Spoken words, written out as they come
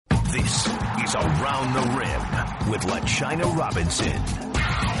This is Around the Rim with LaChina Robinson.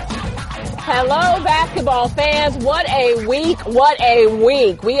 Hello, basketball fans. What a week. What a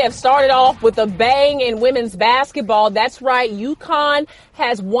week. We have started off with a bang in women's basketball. That's right. UConn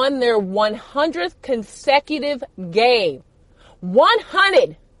has won their 100th consecutive game.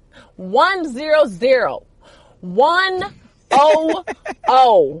 100. 100.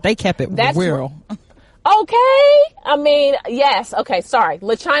 100. They kept it real. Okay. I mean, yes. Okay. Sorry.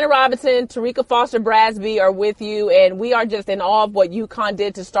 LaChina Robinson, Tarika Foster-Brasby are with you, and we are just in awe of what UConn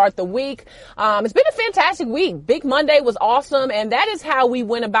did to start the week. It's been a fantastic week. Big Monday was awesome, and that is how we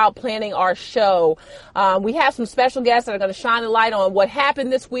went about planning our show. We have some special guests that are going to shine a light on what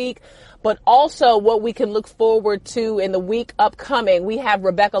happened this week, but also what we can look forward to in the week upcoming. We have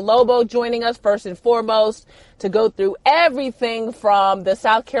Rebecca Lobo joining us first and foremost to go through everything from the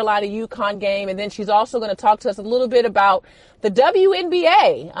South Carolina-UConn game, and then she's also going to talk to us a little bit about the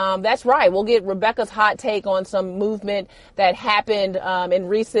WNBA. That's right. We'll get Rebecca's hot take on some movement that happened in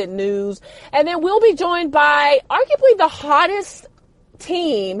recent news. And then we'll be joined by arguably the hottest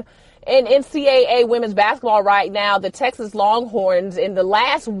team in NCAA women's basketball right now, the Texas Longhorns. In the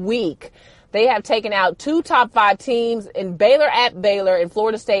last week, they have taken out 2 top 5 teams in Baylor at Baylor and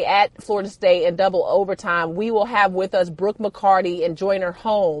Florida State at Florida State in double overtime. We will have with us Brooke McCarty and Joyner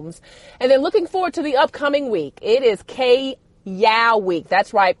Holmes. And then looking forward to the upcoming week. It is K-Yow week.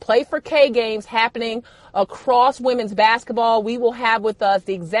 That's right. Play for K games happening across women's basketball. We will have with us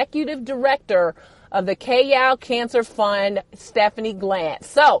the executive director of the K-Yow Cancer Fund, Stephanie Glantz.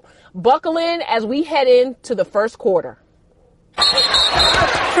 So buckle in as we head into the first quarter.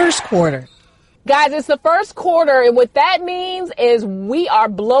 First quarter. Guys, it's the first quarter, and what that means is we are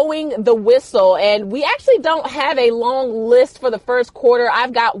blowing the whistle, and we actually don't have a long list for the first quarter.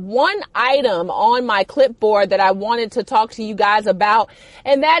 I've got one item on my clipboard that I wanted to talk to you guys about,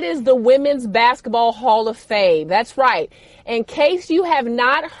 and that is the Women's Basketball Hall of Fame. That's right. In case you have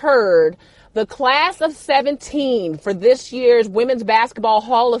not heard, the class of 17 for this year's Women's Basketball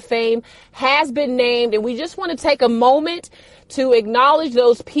Hall of Fame has been named, and we just want to take a moment to acknowledge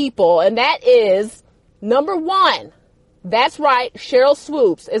those people, and that is, number 1, that's right, Cheryl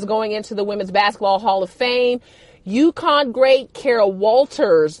Swoops is going into the Women's Basketball Hall of Fame. UConn great Kara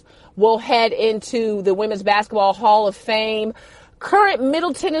Walters will head into the Women's Basketball Hall of Fame. Current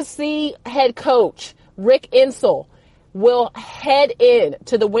Middle Tennessee head coach Rick Insell will head in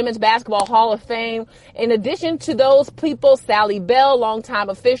to the Women's Basketball Hall of Fame. In addition to those people, Sally Bell, longtime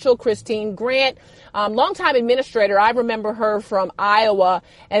official, Christine Grant, longtime administrator. I remember her from Iowa.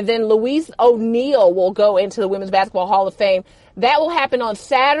 And then Louise O'Neill will go into the Women's Basketball Hall of Fame. That will happen on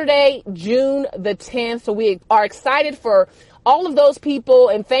Saturday, June the 10th. So we are excited for all of those people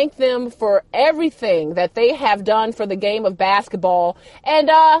and thank them for everything that they have done for the game of basketball. And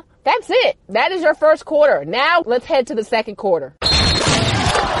that's it. That is your first quarter. Now let's head to the second quarter.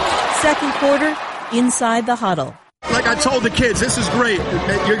 Second quarter, inside the huddle. Like I told the kids, this is great.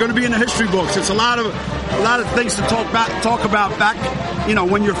 You're going to be in the history books. It's a lot of things to talk about back,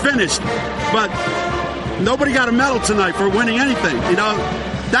 when you're finished. But nobody got a medal tonight for winning anything.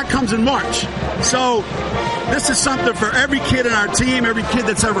 That comes in March. So this is something for every kid in our team, every kid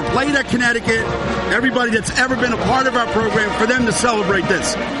that's ever played at Connecticut, everybody that's ever been a part of our program, for them to celebrate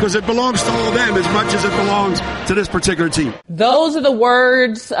this, because it belongs to all of them as much as it belongs to this particular team. Those are the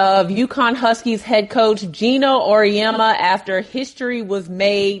words of UConn Huskies head coach Gino Auriemma after history was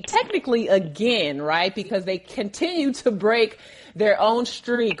made, technically again, right? Because they continue to break their own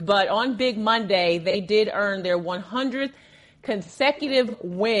streak. But on Big Monday, they did earn their 100th consecutive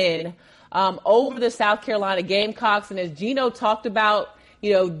win over the South Carolina Gamecocks. And as Gino talked about,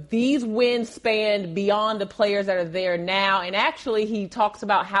 these wins spanned beyond the players that are there now. And actually, he talks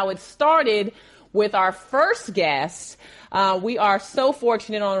about how it started with our first guest. We are so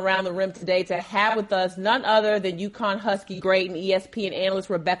fortunate on Around the Rim today to have with us none other than UConn Husky great and ESPN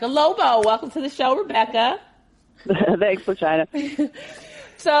analyst Rebecca Lobo. Welcome to the show, Rebecca. Thanks, LaChina.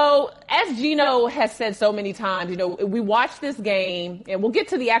 So, as Gino has said so many times, we watched this game, and we'll get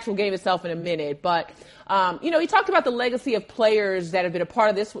to the actual game itself in a minute, but, he talked about the legacy of players that have been a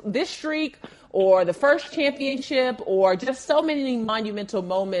part of this streak, or the first championship, or just so many monumental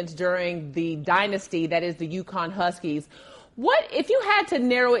moments during the dynasty that is the UConn Huskies. What, if you had to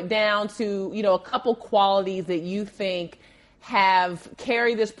narrow it down to, a couple qualities that you think have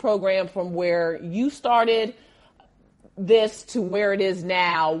carried this program from where you started this to where it is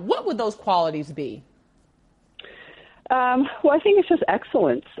now, what would those qualities be? Well, I think it's just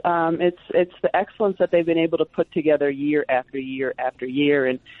excellence. It's the excellence that they've been able to put together year after year after year.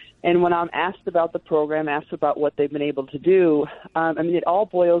 And And when I'm asked about the program, asked about what they've been able to do, it all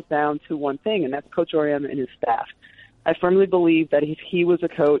boils down to one thing, and that's Coach Auriemma and his staff. I firmly believe that if he was a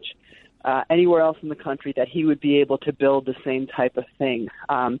coach anywhere else in the country, that he would be able to build the same type of thing.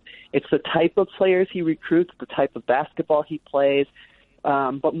 It's the type of players he recruits, the type of basketball he plays,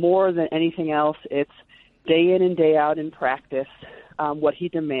 but more than anything else, it's day in and day out in practice, what he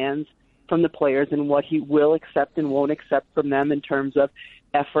demands from the players and what he will accept and won't accept from them in terms of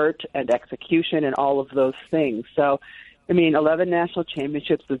effort and execution and all of those things. So, 11 national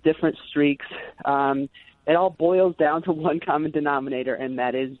championships with different streaks, it all boils down to one common denominator, and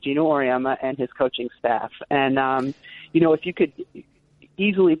that is Gino Auriemma and his coaching staff. And, if you could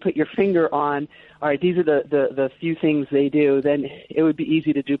easily put your finger on, all right, these are the few things they do, then it would be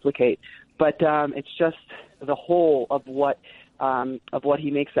easy to duplicate. But it's just the whole of what he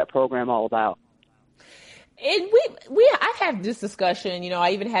makes that program all about. And I've had this discussion,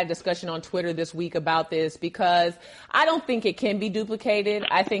 I even had a discussion on Twitter this week about this because I don't think it can be duplicated.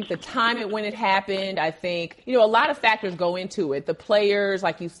 I think the time when it happened, I think, a lot of factors go into it. The players,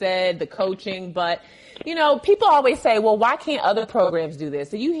 like you said, the coaching, but, people always say, well, why can't other programs do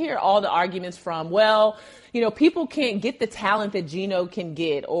this? And you hear all the arguments from, well, people can't get the talent that Gino can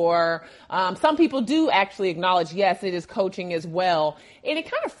get, or some people do actually acknowledge, yes, it is coaching as well. And it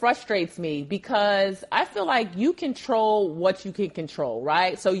kind of frustrates me because I feel like you control what you can control,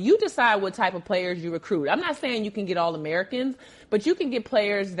 right? So you decide what type of players you recruit. I'm not saying you can get all Americans, but you can get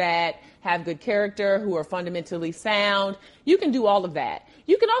players that have good character, who are fundamentally sound. You can do all of that.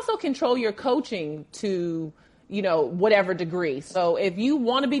 You can also control your coaching to, whatever degree. So if you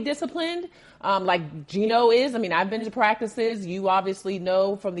want to be disciplined, like Gino is, I've been to practices. You obviously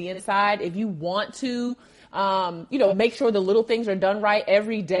know from the inside. If you want to, make sure the little things are done right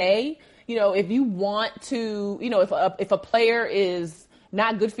every day. If you want to, if a player is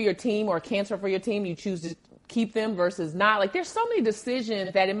not good for your team or a cancer for your team, you choose to keep them versus not. Like, there's so many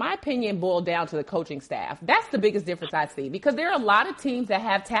decisions that, in my opinion, boil down to the coaching staff. That's the biggest difference I see, because there are a lot of teams that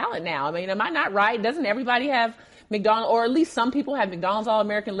have talent now. Am I not right? Doesn't everybody have McDonald's, or at least some people have McDonald's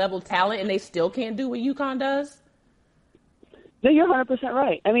All-American level talent, and they still can't do what UConn does? No, you're 100%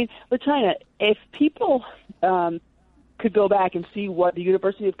 right. LaChina, if people could go back and see what the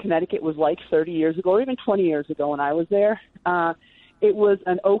University of Connecticut was like 30 years ago, or even 20 years ago when I was there, it was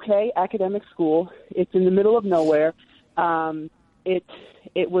an okay academic school. It's in the middle of nowhere.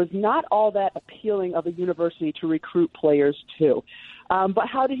 It was not all that appealing of a university to recruit players to. But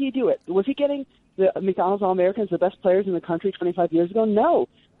how did he do it? Was he getting the McDonald's All-Americans, the best players in the country 25 years ago? No.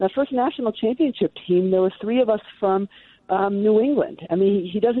 The first national championship team, there was 3 of us from New England.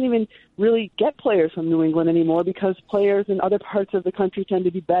 He doesn't even really get players from New England anymore because players in other parts of the country tend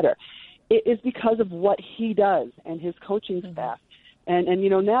to be better. It is because of what he does and his coaching staff. And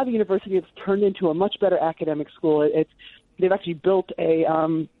now the university has turned into a much better academic school. They've actually built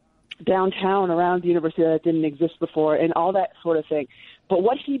a downtown around the university that didn't exist before, and all that sort of thing. But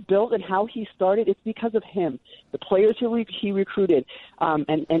what he built and how he started, it's because of him, the players he recruited, and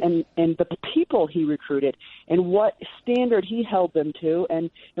the people he recruited, and what standard he held them to, and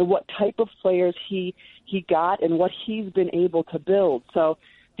what type of players he got, and what he's been able to build. So,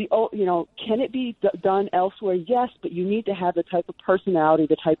 can it be done elsewhere? Yes, but you need to have the type of personality,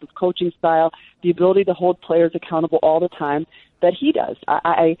 the type of coaching style, the ability to hold players accountable all the time that he does.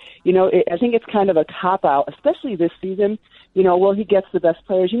 I think it's kind of a cop-out, especially this season. He gets the best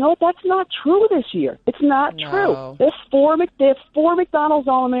players. You know what? That's not true this year. It's not true. They have 4 McDonald's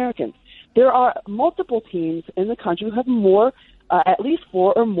All-Americans. There are multiple teams in the country who have more, at least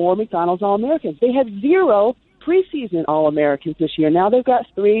 4 or more McDonald's All-Americans. They had 0 preseason All-Americans this year. Now they've got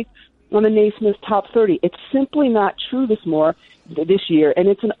 3 on the Naismith's top 30. It's simply not true this year, and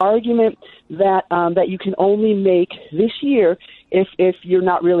it's an argument that you can only make this year if you're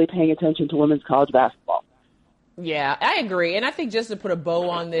not really paying attention to women's college basketball. Yeah, I agree. And I think just to put a bow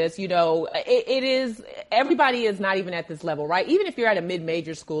on this, it is, everybody is not even at this level, right? Even if you're at a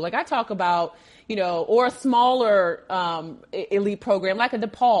mid-major school, like I talk about, or a smaller elite program like a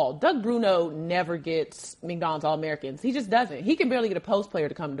DePaul. Doug Bruno never gets McDonald's All-Americans. He just doesn't. He can barely get a post player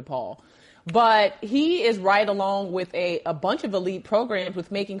to come to DePaul. But he is right along with a bunch of elite programs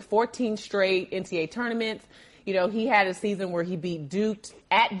with making 14 straight NCAA tournaments. He had a season where he beat Duke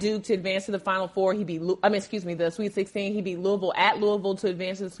at Duke to advance to the Final Four. The Sweet 16. He beat Louisville at Louisville to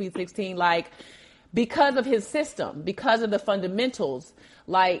advance to the Sweet 16. Because of his system, because of the fundamentals,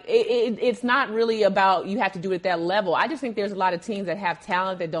 it's not really about you have to do it at that level. I just think there's a lot of teams that have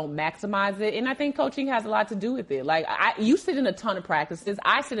talent that don't maximize it, and I think coaching has a lot to do with it. You sit in a ton of practices.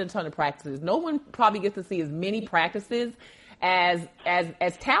 I sit in a ton of practices. No one probably gets to see as many practices as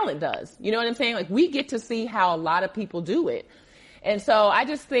talent does. You know what I'm saying? Like, we get to see how a lot of people do it. And so I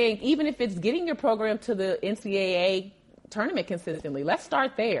just think, even if it's getting your program to the NCAA tournament consistently, let's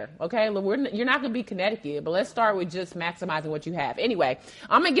start there. Okay. You're not going to be Connecticut, but let's start with just maximizing what you have. Anyway,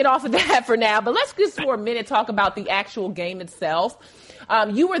 I'm going to get off of that for now, but let's just for a minute talk about the actual game itself.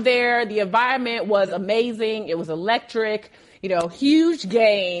 You were there. The environment was amazing. It was electric, huge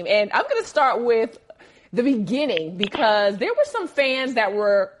game. And I'm going to start with the beginning, because there were some fans that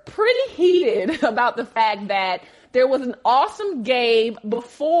were pretty heated about the fact that there was an awesome game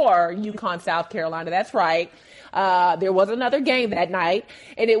before UConn, South Carolina. That's right. There was another game that night,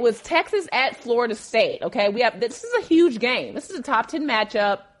 and it was Texas at Florida State. Okay, this is a huge game. This is a top 10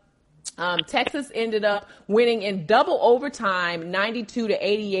 matchup. Texas ended up winning in double overtime,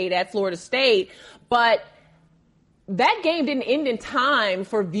 92-88 at Florida State. But that game didn't end in time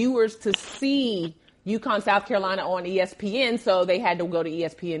for viewers to see UConn, South Carolina on ESPN, so they had to go to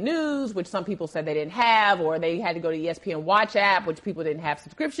ESPN News, which some people said they didn't have, or they had to go to ESPN Watch app, which people didn't have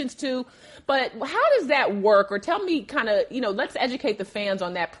subscriptions to. But how does that work? Or tell me let's educate the fans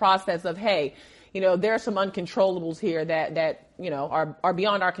on that process of, hey, there are some uncontrollables here that are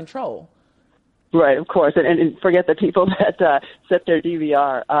beyond our control. Right, of course, and forget the people that set their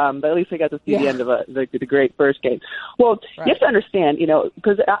DVR, but at least they got to see the end of the great first game. Well, right. You have to understand,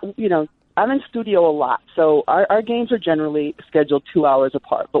 because, I'm in studio a lot, so our games are generally scheduled 2 hours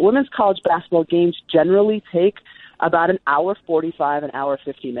apart. But women's college basketball games generally take about an hour 45, an hour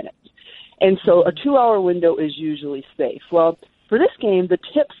 50 minutes. And so a 2-hour window is usually safe. Well, for this game, the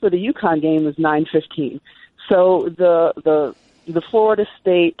tip for the UConn game was 9:15. So the Florida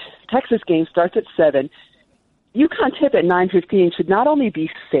State-Texas game starts at 7. UConn tip at 9:15 should not only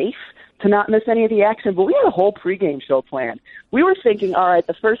be safe to not miss any of the action, but we had a whole pregame show planned. We were thinking, all right,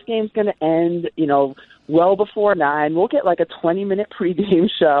 the first game's going to end, well before 9. We'll get like a 20-minute pregame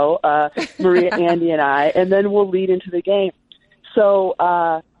show, Maria, Andy, and I, and then we'll lead into the game. So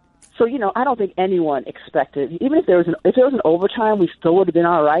I don't think anyone expected, even if there was an overtime, we still would have been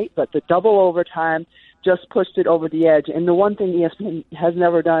all right, but the double overtime just pushed it over the edge. And the one thing ESPN has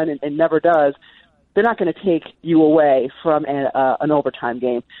never done and never does, they're not going to take you away from an overtime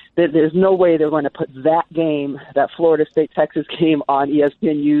game. There's no way they're going to put that game, that Florida State-Texas game, on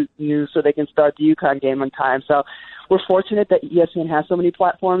ESPN News so they can start the UConn game on time. So we're fortunate that ESPN has so many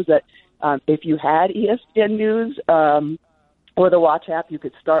platforms that if you had ESPN News or the Watch app, you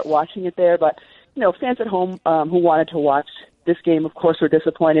could start watching it there. But, fans at home who wanted to watch this game, of course, were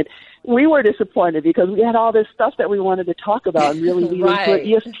disappointed. We were disappointed because we had all this stuff that we wanted to talk about and really lead into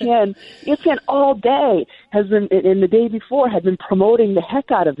it. ESPN all day has been, and the day before, had been promoting the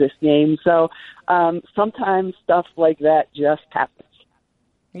heck out of this game. So sometimes stuff like that just happens.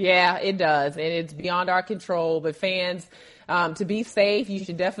 Yeah, it does, and it's beyond our control. But fans, to be safe, you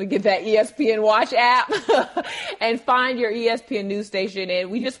should definitely get that ESPN Watch app and find your ESPN news station. And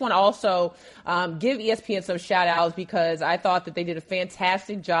we just want to also give ESPN some shout-outs, because I thought that they did a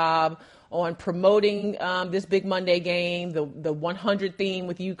fantastic job on promoting this Big Monday game, the 100 theme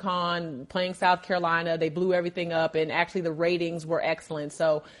with UConn playing South Carolina. They blew everything up, and actually the ratings were excellent.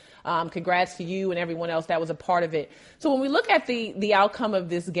 So congrats to you and everyone else that was a part of it. So when we look at the outcome of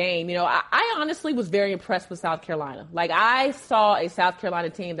this game, I honestly was very impressed with South Carolina. Like, I saw a South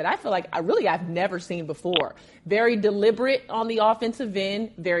Carolina team that I feel like I've never seen before. Very deliberate on the offensive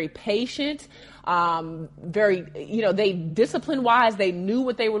end, very patient, very, they discipline-wise, they knew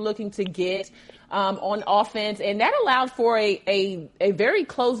what they were looking to get on offense, and that allowed for a very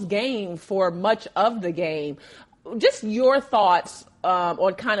close game for much of the game. Just your thoughts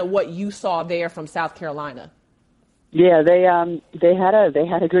on kind of what you saw there from South Carolina. Yeah, they had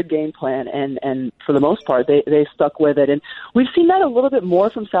a good game plan, and for the most part they stuck with it. And we've seen that a little bit more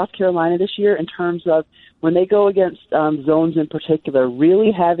from South Carolina this year in terms of when they go against zones in particular,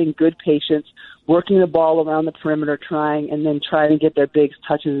 really having good patience, working the ball around the perimeter, trying to get their big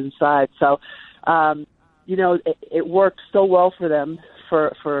touches inside. So, it worked so well for them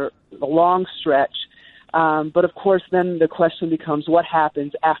for a long stretch. But of course, then the question becomes, what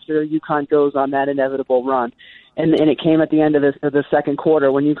happens after UConn goes on that inevitable run? And it came at the end of the second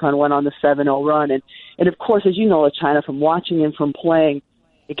quarter when UConn went on the 7-0 run. And of course, as you know, LaChina, from watching and from playing,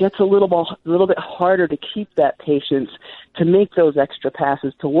 it gets a little bit harder to keep that patience, to make those extra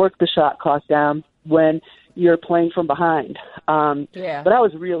passes, to work the shot clock down when you're playing from behind. But I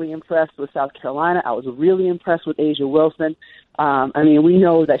was really impressed with South Carolina. I was really impressed with Asia Wilson. We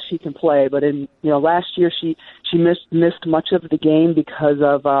know that she can play, but last year she missed much of the game because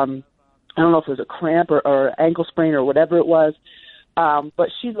of I don't know if it was a cramp or ankle sprain or whatever it was. But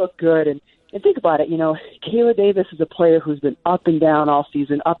she looked good, and and think about it, Kayla Davis is a player who's been up and down all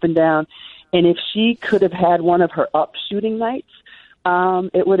season, up and down. And if she could have had one of her up shooting nights,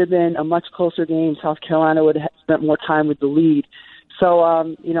 it would have been a much closer game. South Carolina would have spent more time with the lead. So,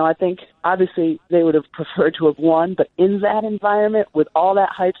 I think obviously they would have preferred to have won, but in that environment with all that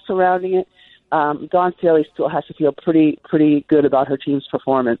hype surrounding it, Dawn Staley still has to feel pretty good about her team's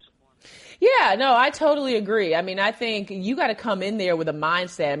performance. Yeah, no, I totally agree. I mean, I think you got to come in there with a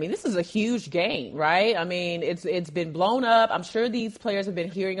mindset. I mean, this is a huge game, right? I mean, it's been blown up. I'm sure these players have been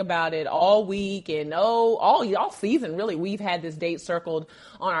hearing about it all week and all season. Really, we've had this date circled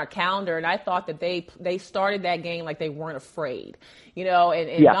on our calendar, and I thought that they started that game like they weren't afraid,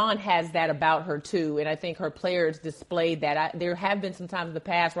 and Dawn has that about her too. And I think her players displayed that. There have been some times in the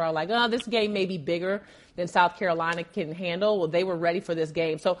past where I'm like, this game may be bigger than South Carolina can handle. Well, they were ready for this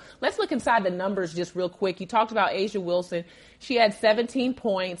game. So let's look inside the numbers just real quick. You talked about Asia Wilson. She had 17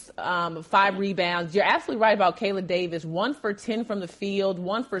 points, 5 rebounds. You're absolutely right about Kayla Davis. 1 for 10 from the field,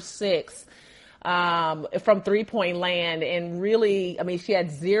 1 for 6 from three-point land. And really, I mean, she had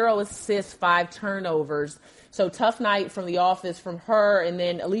 0 assists, 5 turnovers. So tough night from the office from her. And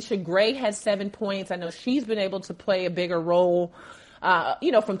then Alicia Gray had 7 points. I know she's been able to play a bigger role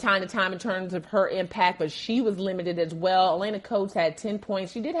from time to time in terms of her impact, but she was limited as well. Elena Coates had 10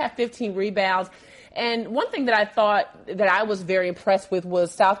 points. She did have 15 rebounds. And one thing that I thought that I was very impressed with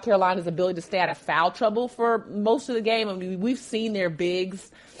was South Carolina's ability to stay out of foul trouble for most of the game. I mean, we've seen their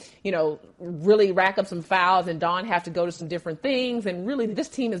bigs, really rack up some fouls and Dawn have to go to some different things. And really, this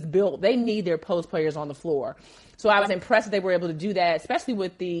team is built. They need their post players on the floor. So I was impressed that they were able to do that, especially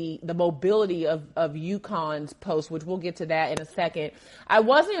with the mobility of UConn's post, which we'll get to that in a second. I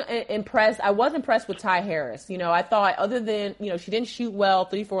was impressed with Ty Harris. I thought other than, she didn't shoot well,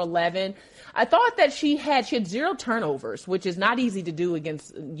 3 for 11. I thought that she had 0 turnovers, which is not easy to do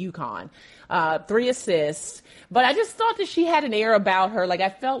against UConn. 3 assists. But I just thought that she had an air about her. Like I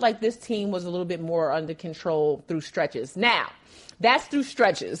felt like this team was a little bit more under control through stretches. Now, that's through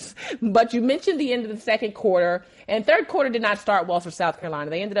stretches. But you mentioned the end of the second quarter, and third quarter did not start well for South Carolina.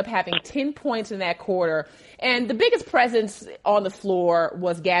 They ended up having 10 points in that quarter. And the biggest presence on the floor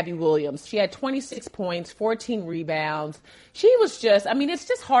was Gabby Williams. She had 26 points, 14 rebounds. She was it's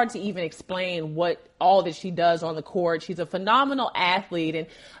just hard to even explain all that she does on the court. She's a phenomenal athlete.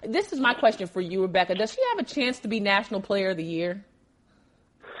 And this is my question for you, Rebecca. Does she have a chance to be National Player of the Year?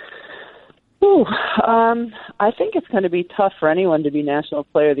 I think it's going to be tough for anyone to be National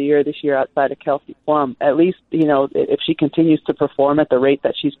Player of the Year this year outside of Kelsey Plum. At least, if she continues to perform at the rate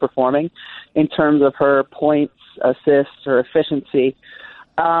that she's performing in terms of her points, assists, or efficiency.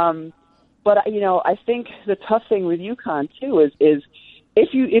 But I think the tough thing with UConn too is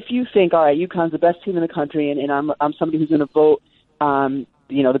if you think, all right, UConn's the best team in the country, and I'm somebody who's going to vote,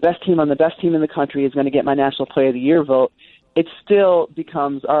 the best team on the best team in the country is going to get my National Player of the Year vote. It still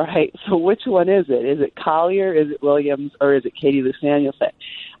becomes, all right, so which one is it? Is it Collier, is it Williams, or is it Katie Lou Samuelson?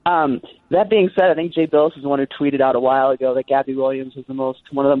 That being said, I think Jay Billis is the one who tweeted out a while ago that Gabby Williams is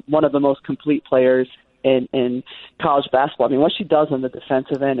one of the most complete players in college basketball. I mean, what she does on the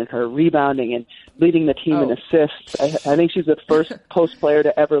defensive end and her rebounding and leading the team in assists, I think she's the first post player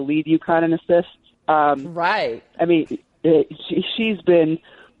to ever lead UConn in assists. Right. I mean, she's been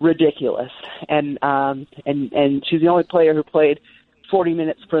ridiculous, and she's the only player who played 40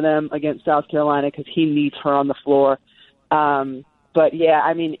 minutes for them against South Carolina because he needs her on the floor. But yeah,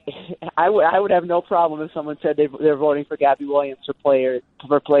 I mean, I would have no problem if someone said they're voting for Gabby Williams for player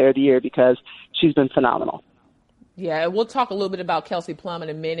of the year because she's been phenomenal. Yeah, we'll talk a little bit about Kelsey Plum in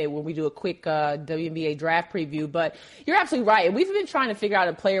a minute when we do a quick WNBA draft preview. But you're absolutely right. We've been trying to figure out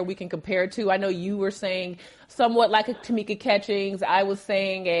a player we can compare to. I know you were saying somewhat like a Tamika Catchings. I was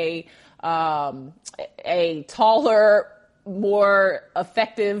saying a taller, more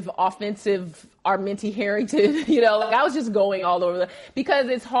effective offensive Arminty Harrington. I was just going all over because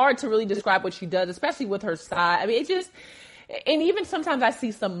it's hard to really describe what she does, especially with her size. I mean, and even sometimes I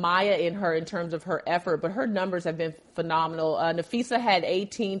see some Maya in her in terms of her effort, but her numbers have been phenomenal. Nafisa had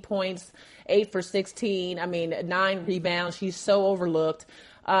 18 points, 8 for 16. 9 rebounds. She's so overlooked.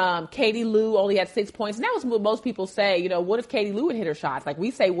 Katie Lou only had 6 points. And that was what most people say, what if Katie Lou had hit her shots? Like we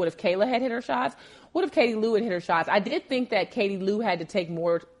say, what if Kayla had hit her shots? What if Katie Lou had hit her shots? I did think that Katie Lou had to take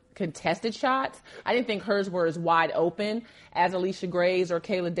more contested shots. I didn't think hers were as wide open as Alicia Gray's or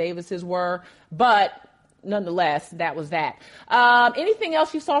Kayla Davis's were, but nonetheless, that was that. Anything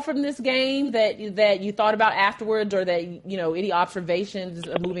else you saw from this game that you thought about afterwards, or that any observations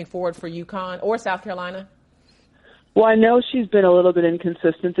moving forward for UConn or South Carolina? Well, I know she's been a little bit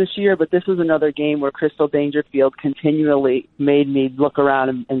inconsistent this year, but this was another game where Crystal Dangerfield continually made me look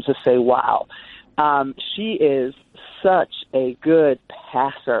around and just say, wow. She is such a good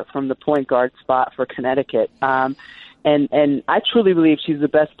passer from the point guard spot for Connecticut. And I truly believe she's the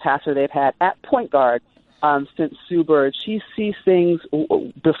best passer they've had at point guard since Sue Bird. She sees things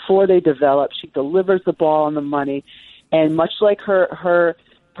before they develop. She delivers the ball on the money. And much like her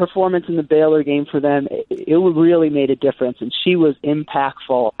performance in the Baylor game for them, it really made a difference, and she was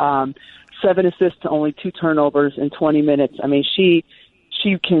impactful. 7 assists to only 2 turnovers in 20 minutes. I mean, she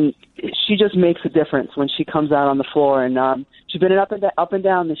just makes a difference when she comes out on the floor, and she's been up and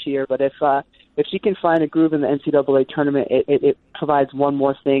down this year. But if she can find a groove in the NCAA tournament, it provides one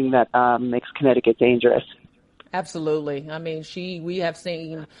more thing that makes Connecticut dangerous. Absolutely. I mean, we have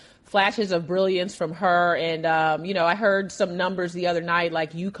seen flashes of brilliance from her. And, I heard some numbers the other night,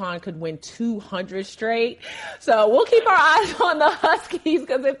 like UConn could win 200 straight. So we'll keep our eyes on the Huskies,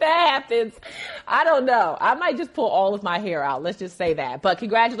 because if that happens, I don't know. I might just pull all of my hair out. Let's just say that. But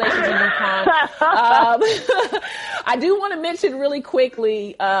congratulations to UConn. I do want to mention really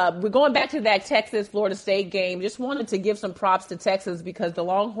quickly, we're going back to that Texas-Florida State game. Just wanted to give some props to Texas, because the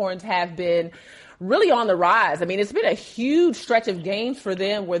Longhorns have been really on the rise. I mean, it's been a huge stretch of games for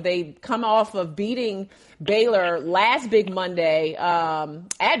them where they come off of beating Baylor last big Monday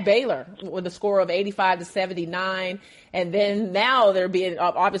at Baylor with a score of 85-79. And then now they're being,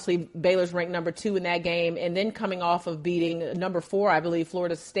 obviously Baylor's ranked number 2 in that game, and then coming off of beating number 4, I believe,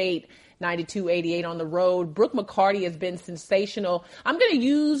 Florida State, 92-88 on the road. Brooke McCarty has been sensational. I'm going to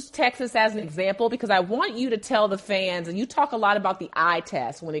use Texas as an example, because I want you to tell the fans, and you talk a lot about the eye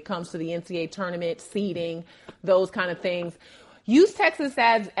test when it comes to the NCAA tournament, seeding, those kind of things. Use Texas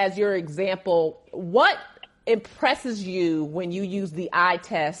as your example. What impresses you when you use the eye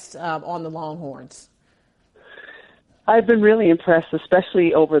test on the Longhorns? I've been really impressed,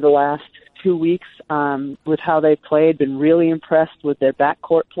 especially over the last 2 weeks, with how they've played. Been really impressed with their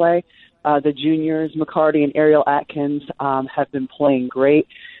backcourt play. The juniors, McCarty and Ariel Atkins, have been playing great.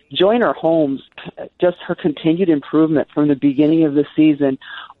 Joyner Holmes, just her continued improvement from the beginning of the season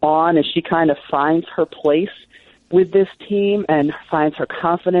on, as she kind of finds her place with this team and finds her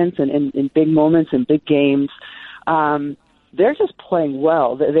confidence in big moments and big games. They're just playing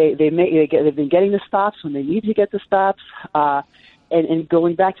well. They've been getting the stops when they need to get the stops. And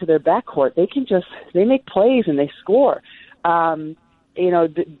going back to their backcourt, they make plays and they score.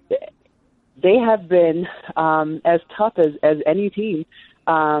 They have been as tough as any team,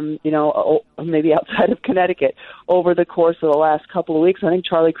 maybe outside of Connecticut, over the course of the last couple of weeks. I think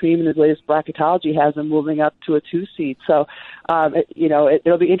Charlie Cream in his latest bracketology has them moving up to a 2 seed. So,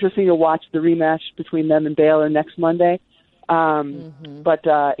 it'll be interesting to watch the rematch between them and Baylor next Monday. But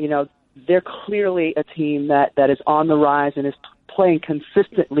they're clearly a team that is on the rise and is playing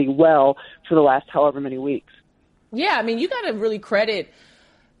consistently well for the last however many weeks. Yeah, I mean, you got to really credit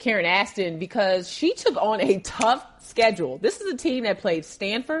Karen Aston, because she took on a tough schedule. This is a team that played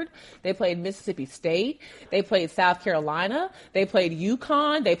Stanford, they played Mississippi State, they played South Carolina, they played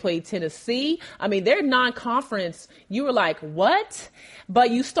UConn, they played Tennessee. I mean, they're non-conference. You were like, what?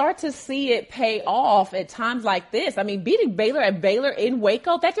 But you start to see it pay off at times like this. I mean, beating Baylor at Baylor in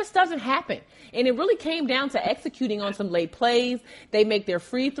Waco, that just doesn't happen. And it really came down to executing on some late plays. They make their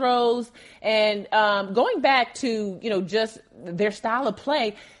free throws. And going back to, just their style of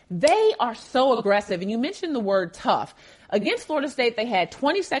play, they are so aggressive. And you mentioned the word tough. Against Florida State, they had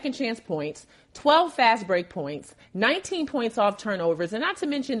 20 second chance points, 12 fast break points, 19 points off turnovers, and not to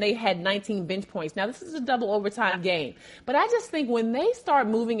mention they had 19 bench points. Now, this is a double overtime game. But I just think when they start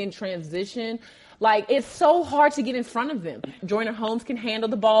moving in transition, it's so hard to get in front of them. Joyner Holmes can handle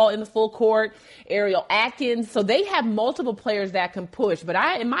the ball in the full court. Ariel Atkins. So they have multiple players that can push.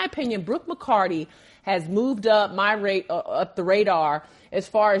 But in my opinion, Brooke McCarty has moved up up the radar as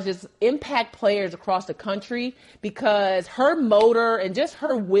far as just impact players across the country, because her motor and just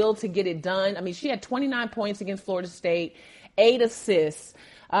her will to get it done. I mean, she had 29 points against Florida State, 8 assists.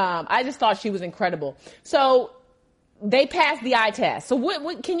 I just thought she was incredible. So they passed the eye test. So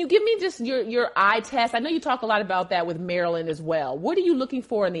what can you give me just your eye test? I know you talk a lot about that with Maryland as well. What are you looking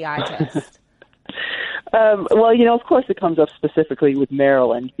for in the eye test? Of course it comes up specifically with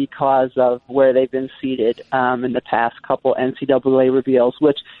Maryland because of where they've been seated in the past couple NCAA reveals,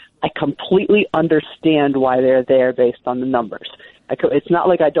 which I completely understand why they're there based on the numbers. It's not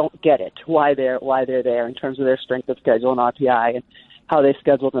like I don't get it, why they're there in terms of their strength of schedule and RPI and how they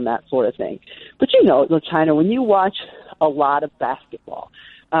scheduled and that sort of thing. But LaChina, when you watch a lot of basketball,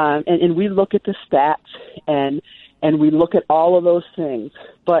 and we look at the stats and we look at all of those things,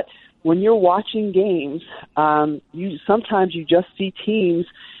 but when you're watching games, sometimes you just see teams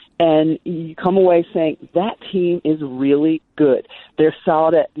and you come away saying that team is really good. They're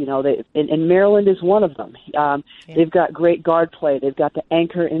solid at, and Maryland is one of them. They've got great guard play. They've got the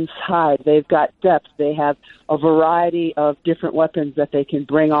anchor inside. They've got depth. They have a variety of different weapons that they can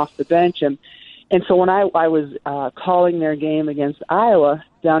bring off the bench. And so when I was calling their game against Iowa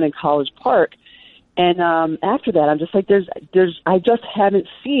down in College Park, and after that, I'm just like, I just haven't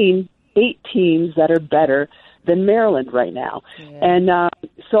seen 8 teams that are better than Maryland right now. Yeah. And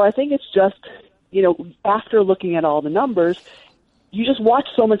so I think it's just, after looking at all the numbers, you just watch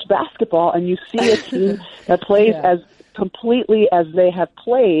so much basketball and you see a team that plays as completely as they have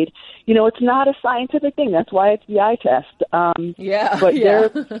played. It's not a scientific thing. That's why it's the eye test. But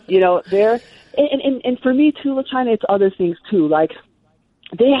they're, and for me too, LaChina, it's other things too. Like,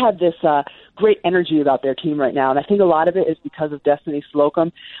 they have this great energy about their team right now, and I think a lot of it is because of Destiny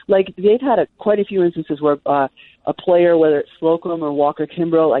Slocum. Like, they've had quite a few instances where a player, whether it's Slocum or Walker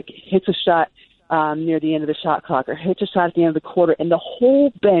Kimbrough, like, hits a shot near the end of the shot clock or hits a shot at the end of the quarter, and the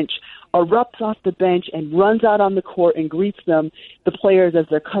whole bench erupts off the bench and runs out on the court and greets the players as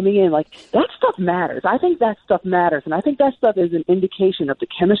they're coming in. Like, that stuff matters. I think that stuff matters, and I think that stuff is an indication of the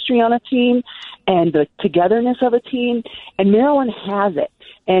chemistry on a team and the togetherness of a team, and Maryland has it.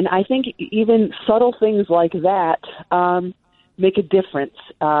 And I think even subtle things like that make a difference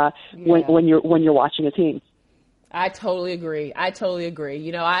when you're watching a team. I totally agree.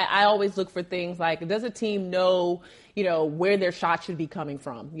 I always look for things like, does a team know, where their shot should be coming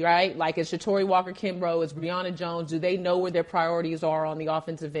from, right? Like, is Shatori Walker-Kimbrough, is Brianna Jones, do they know where their priorities are on the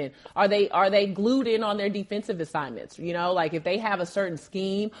offensive end? Are they glued in on their defensive assignments? Like, if they have a certain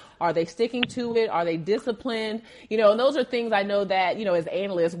scheme, are they sticking to it? Are they disciplined? And those are things I know that, as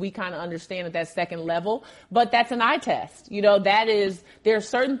analysts, we kind of understand at that second level, but that's an eye test. There are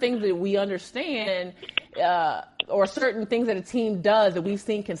certain things that we understand, or certain things that a team does that we've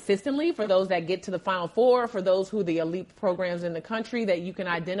seen consistently for those that get to the Final Four, for those who the elite programs in the country that you can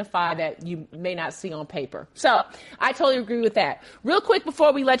identify that you may not see on paper. So I totally agree with that. Real quick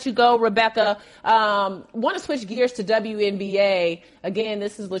before we let you go, Rebecca, want to switch gears to WNBA. Again,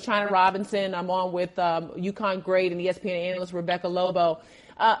 this is LaChina Robinson. I'm on with UConn great and ESPN analyst Rebecca Lobo.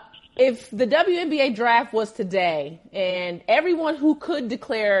 If the WNBA draft was today and everyone who could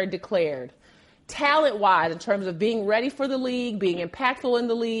declare declared, talent-wise, in terms of being ready for the league, being impactful in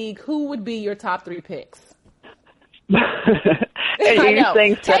the league, who would be your top 3 picks? And you're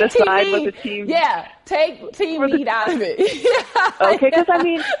saying set aside what the team... Yeah, take team need out of it. Okay, because I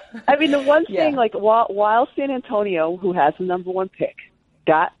mean, the one thing, like, while San Antonio, who has the number 1 pick,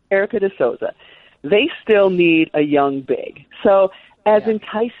 got Erica DeSouza, they still need a young big. So as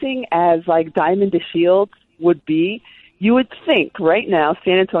enticing as, like, Diamond DeShields would be, you would think right now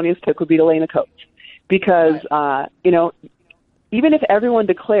San Antonio's pick would be Elena Coates because, even if everyone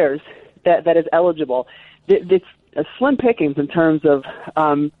declares that is eligible, it's a slim pickings in terms of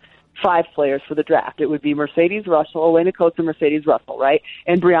 5 players for the draft. It would be Mercedes Russell, Elena Coates and Mercedes Russell, right,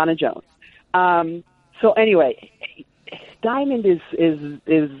 and Brianna Jones. So anyway, Diamond is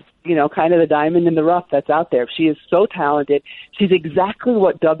kind of the diamond in the rough that's out there. She is so talented. She's exactly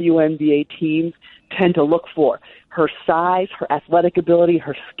what WNBA teams tend to look for. Her size, her athletic ability,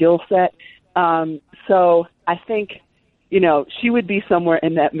 her skill set. So I think, she would be somewhere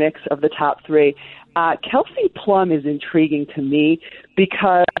in that mix of the top 3. Kelsey Plum is intriguing to me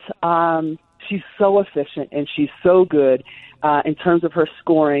because she's so efficient and she's so good in terms of her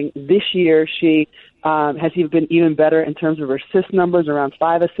scoring. This year she has been even better in terms of her assist numbers, around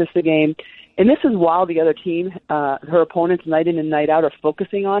 5 assists a game. And this is while the other team, her opponents night in and night out, are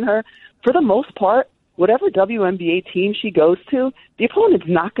focusing on her. For the most part, whatever WNBA team she goes to, the opponent's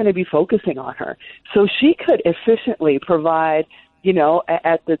not going to be focusing on her. So she could efficiently provide,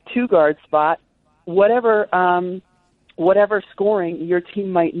 at the 2-guard spot, whatever scoring your team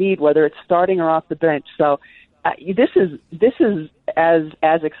might need, whether it's starting or off the bench. So this is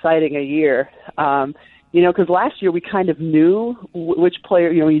as exciting a year, because last year we kind of knew which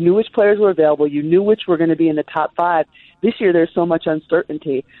player, you knew which players were available, you knew which were going to be in the top 5. This year there's so much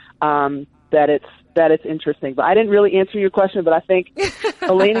uncertainty that it's interesting. But I didn't really answer your question, but I think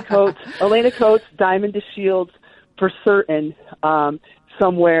Elena Coates, Diamond DeShields for certain,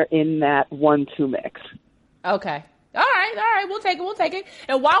 somewhere in that 1-2 mix. Okay. All right. We'll take it.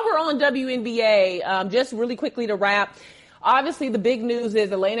 And while we're on WNBA, just really quickly to wrap, obviously the big news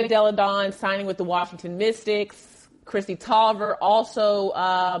is Elena Delle Donne signing with the Washington Mystics. Christy Tolliver also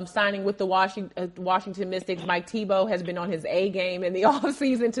signing with the Washington Mystics. Mike Tebow has been on his A game in the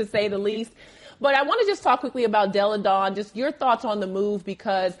offseason, to say the least. But I want to just talk quickly about Delle Donne, just your thoughts on the move,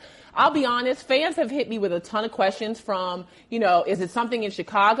 because I'll be honest, fans have hit me with a ton of questions from, is it something in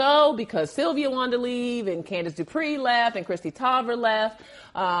Chicago because Sylvia wanted to leave and Candace Dupree left and Christy Tolliver left?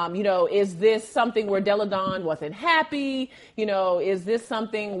 Is this something where Delle Donne wasn't happy? Is this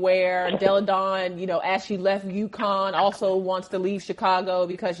something where Delle Donne, as she left UConn, also wants to leave Chicago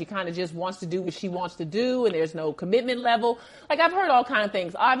because she kind of just wants to do what she wants to do and there's no commitment level? Like, I've heard all kinds of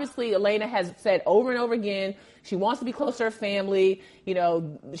things. Obviously, Elena has said over and over again, she wants to be close to her family.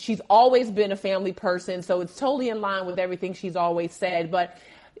 She's always been a family person, so it's totally in line with everything she's always said. But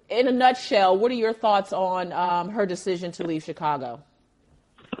in a nutshell, what are your thoughts on her decision to leave Chicago?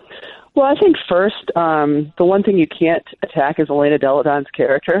 Well, I think first, the one thing you can't attack is Elena Delle Donne's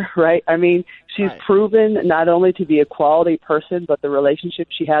character, right? I mean, she's proven not only to be a quality person, but the relationship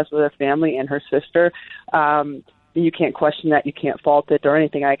she has with her family and her sister. You can't question that. You can't fault it or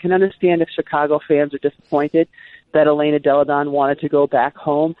anything. I can understand if Chicago fans are disappointed that Elena Delle Donne wanted to go back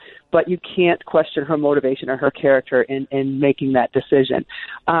home, but you can't question her motivation or her character in making that decision.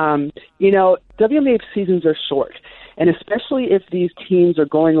 WNBA seasons are short, and especially if these teams are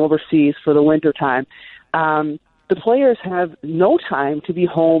going overseas for the winter time, the players have no time to be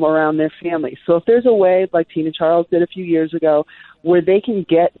home around their families. So if there's a way, like Tina Charles did a few years ago, where they can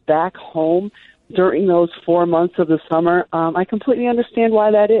get back home during those 4 months of the summer, I completely understand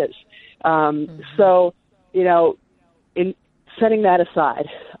why that is. So, in setting that aside,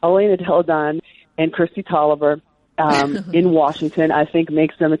 Elena Delle Donne and Christy Tolliver in Washington, I think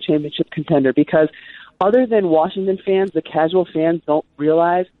makes them a championship contender because other than Washington fans, the casual fans don't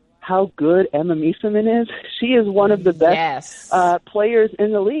realize how good Emma Meeseman is. She is one of the best players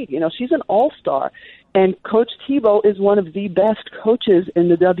in the league. She's an all-star. And Coach Tebow is one of the best coaches in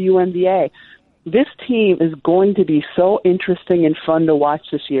the WNBA. This team is going to be so interesting and fun to watch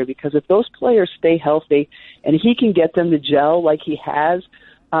this year because if those players stay healthy and he can get them to gel like he has,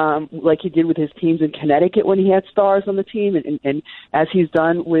 like he did with his teams in Connecticut when he had stars on the team and as he's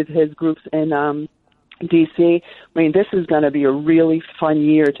done with his groups in D.C., I mean, this is going to be a really fun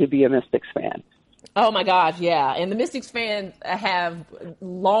year to be a Mystics fan. Oh, my gosh, yeah. And the Mystics fans have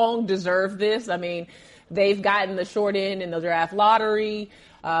long deserved this. I mean, they've gotten the short end in the draft lottery.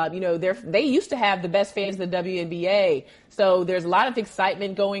 They used to have the best fans in the WNBA. So there's a lot of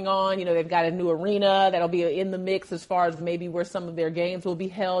excitement going on. They've got a new arena that'll be in the mix as far as maybe where some of their games will be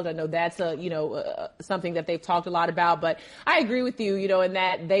held. I know that's something that they've talked a lot about, but I agree with you, in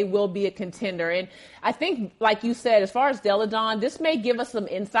that they will be a contender. And I think, like you said, as far as Delle Donne, this may give us some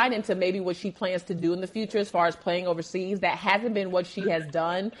insight into maybe what she plans to do in the future as far as playing overseas. That hasn't been what she has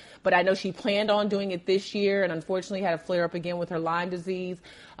done, but I know she planned on doing it this year and unfortunately had a flare up again with her Lyme disease.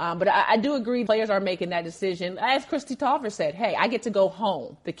 But I do agree players are making that decision. As Christy Tolliver said, hey, I get to go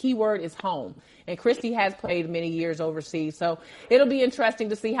home. The key word is home. And Christy has played many years overseas. So it'll be interesting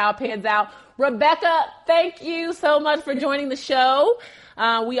to see how it pans out. Rebecca, thank you so much for joining the show.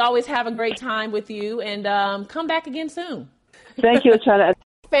 We always have a great time with you. And come back again soon. Thank you, LaChina.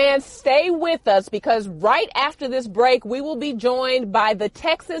 Fans, stay with us because right after this break, we will be joined by the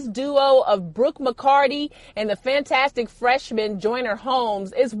Texas duo of Brooke McCarty and the fantastic freshman Joyner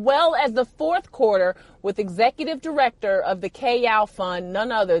Holmes, as well as the fourth quarter with Executive Director of the K-Yow Fund,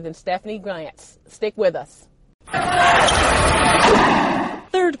 none other than Stephanie Grants. Stick with us.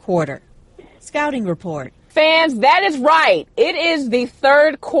 Third quarter. Scouting report. Fans, that is right. It is the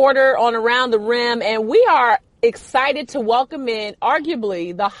third quarter on Around the Rim, and we are excited to welcome in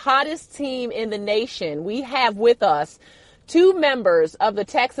arguably the hottest team in the nation. We have with us two members of the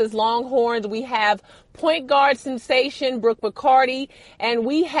Texas Longhorns. We have point guard sensation Brooke McCarty, and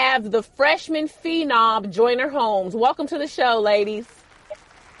we have the freshman phenom Joyner Holmes. Welcome to the show, ladies.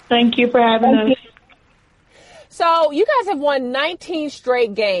 Thank you for having us. So you guys have won 19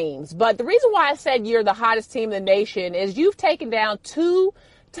 straight games, but the reason why I said you're the hottest team in the nation is you've taken down two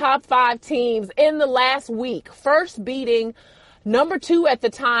top 5 teams in the last week. First beating number 2 at the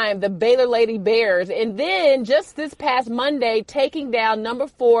time, the Baylor Lady Bears, and then just this past Monday taking down number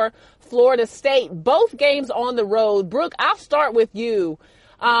 4 Florida State. Both games on the road. Brooke, I'll start with you.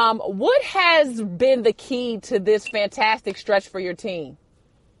 What has been the key to this fantastic stretch for your team?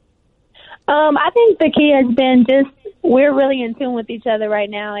 I think the key has been just we're really in tune with each other right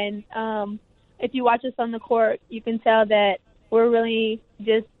now, and if you watch us on the court, you can tell that we're really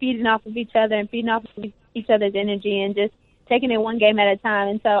just feeding off of each other and feeding off of each other's energy and just taking it one game at a time.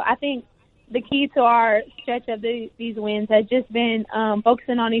 And so I think the key to our stretch of these wins has just been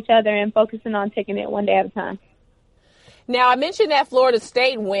focusing on each other and focusing on taking it one day at a time. Now, I mentioned that Florida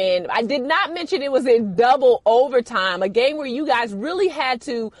State win. I did not mention it was in double overtime, a game where you guys really had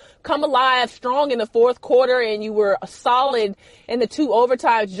to come alive strong in the fourth quarter, and you were solid in the 2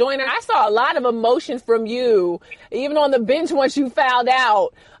 overtimes. Joyner, I saw a lot of emotion from you, even on the bench once you fouled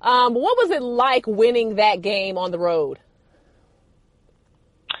out. What was it like winning that game on the road?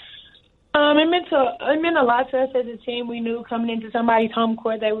 It meant a lot to us as a team. We knew coming into somebody's home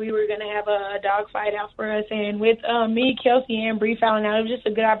court that we were going to have a dogfight out for us. And with me, Kelsey, and Bree fouling out, it was just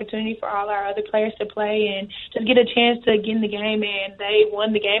a good opportunity for all our other players to play and just get a chance to get in the game. And they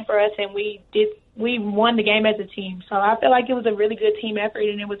won the game for us, and we won the game as a team. So I feel like it was a really good team effort,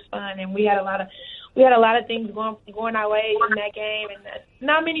 and it was fun. And we had a lot of things going our way in that game, and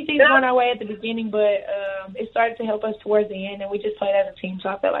not many things going our way at the beginning, but it started to help us towards the end, and we just played as a team, so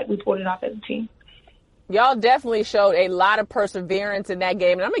I felt like we pulled it off as a team. Y'all definitely showed a lot of perseverance in that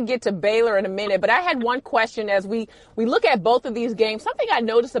game, and I'm going to get to Baylor in a minute, but I had one question as we look at both of these games. Something I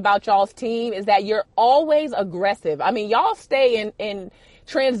noticed about y'all's team is that you're always aggressive. I mean, y'all stay in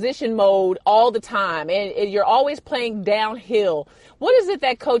transition mode all the time, and you're always playing downhill. What is it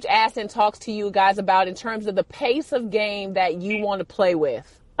that Coach Aston talks to you guys about in terms of the pace of game that you want to play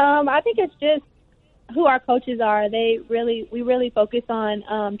with? I think it's just who our coaches are. We really focus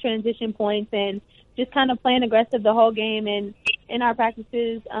on transition points and just kind of playing aggressive the whole game. And in our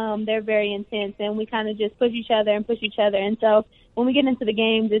practices, they're very intense, and we kind of just push each other. And so when we get into the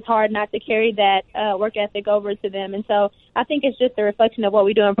games, it's hard not to carry that work ethic over to them. And so I think it's just a reflection of what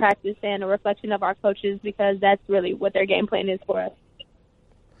we do in practice and a reflection of our coaches, because that's really what their game plan is for us.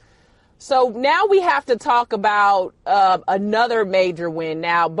 So now we have to talk about another major win.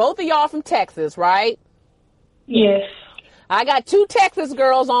 Now, both of y'all from Texas, right? Yes. I got 2 Texas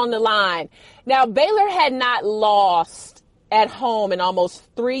girls on the line. Now, Baylor had not lost at home in almost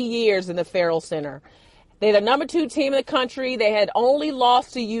 3 years in the Farrell Center. They're the number 2 team in the country. They had only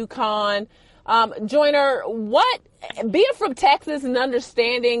lost to UConn. Joyner, being from Texas and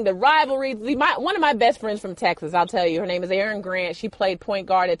understanding the rivalry, one of my best friends from Texas, I'll tell you, her name is Erin Grant. She played point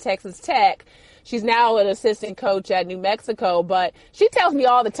guard at Texas Tech. She's now an assistant coach at New Mexico, but she tells me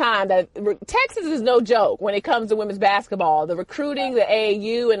all the time that Texas is no joke when it comes to women's basketball, the recruiting, the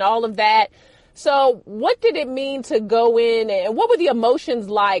AAU, and all of that. So what did it mean to go in, and what were the emotions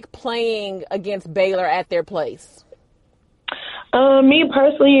like playing against Baylor at their place? Me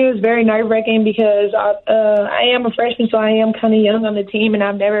personally, it was very nerve-wracking because I am a freshman, so I am kind of young on the team, and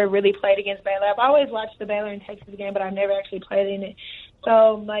I've never really played against Baylor. I've always watched the Baylor and Texas game, but I've never actually played in it.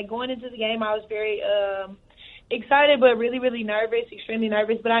 So, going into the game, I was very excited, but really, really nervous, extremely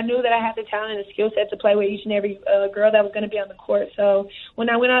nervous. But I knew that I had the talent and the skill set to play with each and every girl that was going to be on the court. So when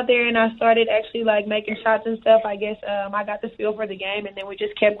I went out there and I started actually, making shots and stuff, I guess I got the feel for the game. And then we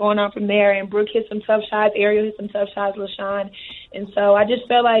just kept going on from there. And Brooke hit some tough shots. Ariel hit some tough shots, LaChina. And so I just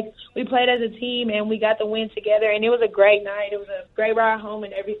felt like we played as a team and we got the win together. And it was a great night. It was a great ride home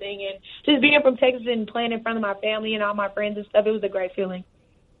and everything. And just being from Texas and playing in front of my family and all my friends and stuff, it was a great feeling.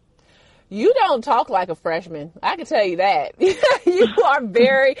 You don't talk like a freshman. I can tell you that. You are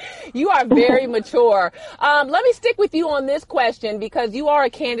very mature. Let me stick with you on this question because you are a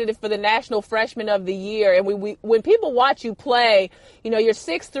candidate for the National Freshman of the Year. And when people watch you play, you're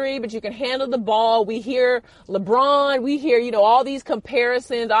 6'3", but you can handle the ball. We hear LeBron. We hear, all these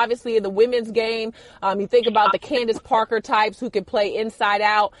comparisons. Obviously, in the women's game, you think about the Candace Parker types who can play inside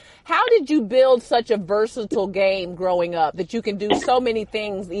out. How did you build such a versatile game growing up that you can do so many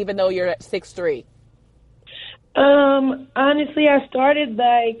things even though you're 6'3"? Honestly, I started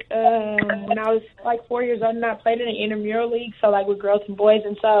when I was 4 years old, and I played in an intramural league, so with girls and boys.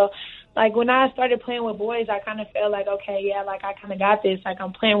 And so when I started playing with boys, I kind of felt okay, yeah, I kind of got this,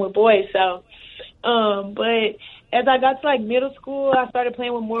 I'm playing with boys. So, but as I got to middle school, I started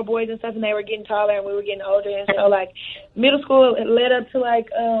playing with more boys and stuff, and they were getting taller and we were getting older. And so middle school led up to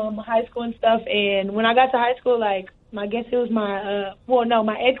high school and stuff. And when I got to high school, I guess it was my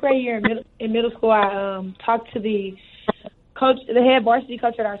 8th grade year in middle school, I talked to the coach, the head varsity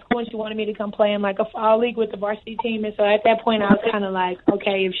coach at our school, and she wanted me to come play in a fall league with the varsity team. And so at that point, I was kind of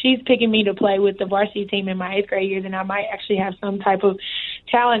okay, if she's picking me to play with the varsity team in my 8th grade year, then I might actually have some type of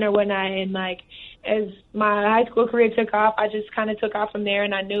talent or whatnot. And as my high school career took off, I just kind of took off from there.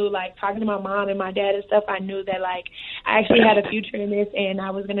 And I knew, talking to my mom and my dad and stuff, I knew that, I actually had a future in this, and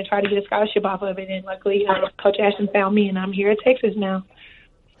I was going to try to get a scholarship off of it. And luckily, Coach Ashton found me, and I'm here at Texas now.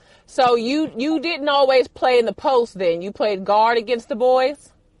 So you didn't always play in the post then? You played guard against the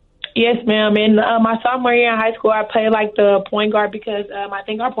boys? Yes, ma'am. In my sophomore year in high school, I played the point guard because I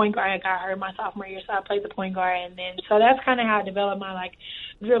think our point guard got hurt my sophomore year, so I played the point guard. And then so that's kind of how I developed my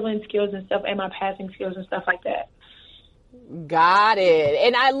dribbling skills and stuff and my passing skills and stuff like that. Got it.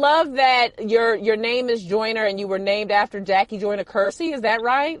 And I love that your name is Joyner and you were named after Jackie Joyner Kersee. Is that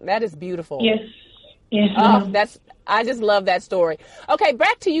right? That is beautiful. Yes. Yes. Oh, I just love that story. Okay,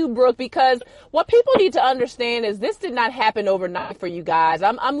 back to you, Brooke, because what people need to understand is this did not happen overnight for you guys.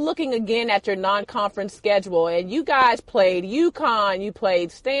 I'm looking again at your non-conference schedule, and you guys played UConn, you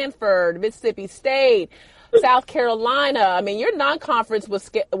played Stanford, Mississippi State, South Carolina. I mean, your non-conference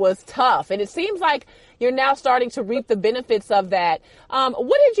was tough, and it seems like you're now starting to reap the benefits of that.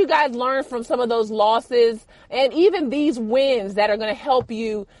 What did you guys learn from some of those losses and even these wins that are going to help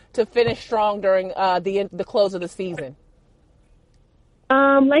you to finish strong during the close of the season?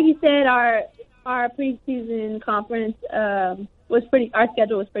 Like you said, our preseason conference our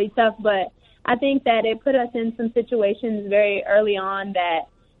schedule was pretty tough, but I think that it put us in some situations very early on that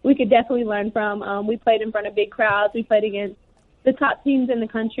we could definitely learn from. We played in front of big crowds. We played against the top teams in the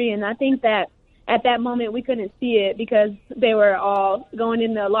country, and I think that at that moment we couldn't see it because they were all going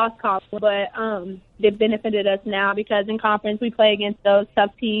in the loss column, but it benefited us now because in conference we play against those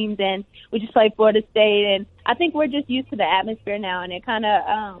tough teams, and we just played Florida State, and I think we're just used to the atmosphere now, and it kind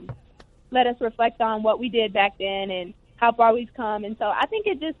of let us reflect on what we did back then and how far we've come. And so I think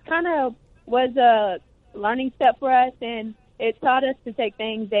it just kind of was a learning step for us, and it taught us to take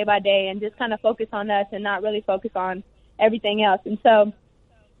things day by day and just kind of focus on us and not really focus on everything else. And so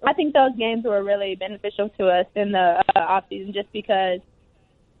I think those games were really beneficial to us in the offseason just because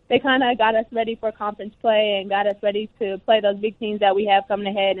they kind of got us ready for conference play and got us ready to play those big teams that we have coming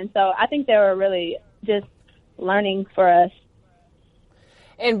ahead. And so I think they were really just learning for us.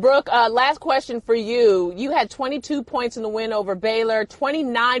 And Brooke, last question for you. You had 22 points in the win over Baylor,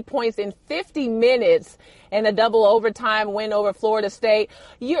 29 points in 50 minutes in a double overtime win over Florida State.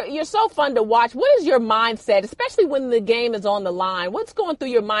 You're so fun to watch. What is your mindset, especially when the game is on the line? What's going through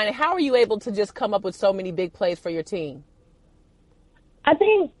your mind, and how are you able to just come up with so many big plays for your team? I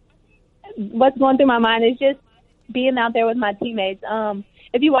think what's going through my mind is just being out there with my teammates.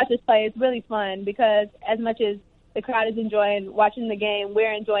 If you watch us play, it's really fun because as much as the crowd is enjoying watching the game,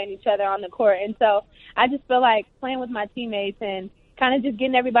 we're enjoying each other on the court. And so I just feel like playing with my teammates and kind of just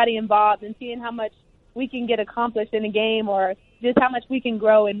getting everybody involved and seeing how much we can get accomplished in a game or just how much we can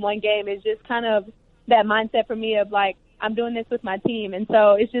grow in one game is just kind of that mindset for me of like, I'm doing this with my team. And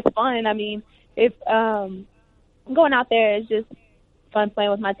so it's just fun. I mean, if going out there is just fun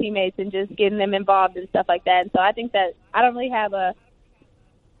playing with my teammates and just getting them involved and stuff like that. And so I think that I don't really have a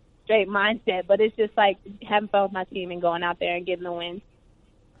straight mindset, but it's just like having fun with my team and going out there and getting the win.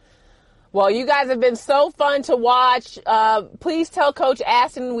 Well, you guys have been so fun to watch. Please tell Coach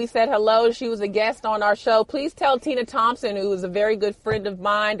Aston we said hello. She was a guest on our show. Please tell Tina Thompson, who is a very good friend of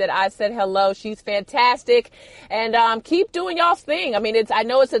mine, that I said hello. She's fantastic. And keep doing y'all's thing. I mean, I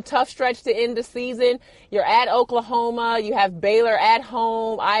know it's a tough stretch to end the season. You're at Oklahoma. You have Baylor at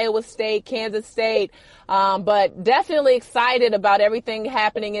home, Iowa State, Kansas State. But definitely excited about everything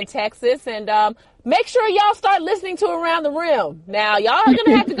happening in Texas. And make sure y'all start listening to Around the Rim. Now, y'all are going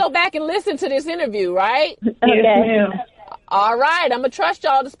to have to go back and listen to this interview, right? Okay. Yes, ma'am. All right. I'm going to trust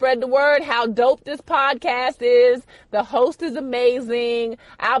y'all to spread the word how dope this podcast is. The host is amazing.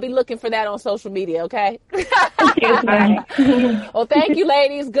 I'll be looking for that on social media, okay? Yes, ma'am. Well, thank you,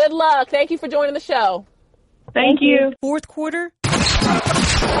 ladies. Good luck. Thank you for joining the show. Thank you. Fourth quarter, out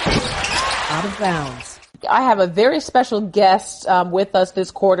of bounds. I have a very special guest with us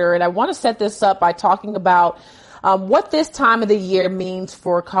this quarter, and I want to set this up by talking about what this time of the year means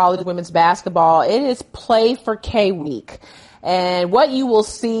for college women's basketball. It is Play for K Week. And what you will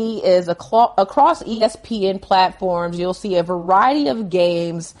see is across ESPN platforms, you'll see a variety of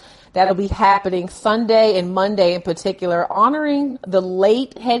games that'll be happening Sunday and Monday in particular, honoring the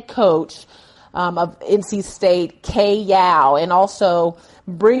late head coach of NC State, Kay Yow, and also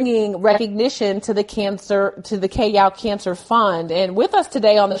bringing recognition to the Kay Yow Cancer Fund. And with us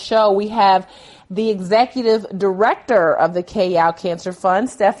today on the show, we have the executive director of the Kay Yow Cancer Fund,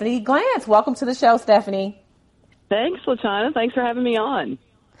 Stephanie Glantz. Welcome to the show, Stephanie. Thanks, LaChina. Thanks for having me on.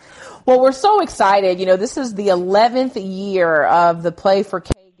 Well, we're so excited. You know, this is the 11th year of the Play for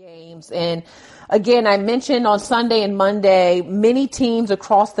K Games. And again, I mentioned on Sunday and Monday, many teams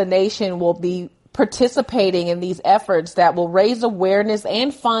across the nation will be participating in these efforts that will raise awareness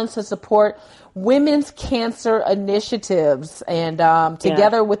and funds to support women's cancer initiatives. And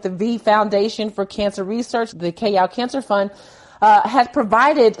together with the V Foundation for Cancer Research, the Kay Yow Cancer Fund has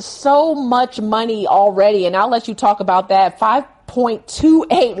provided so much money already. And I'll let you talk about that.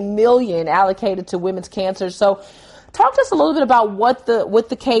 $5.28 million allocated to women's cancer. So talk to us a little bit about what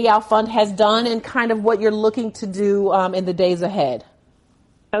the Kay Yow Fund has done and kind of what you're looking to do in the days ahead.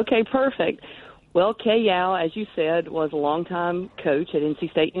 Okay, perfect. Well, Kay Yao, as you said, was a longtime coach at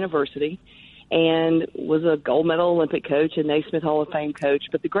NC State University and was a gold medal Olympic coach and Naismith Hall of Fame coach.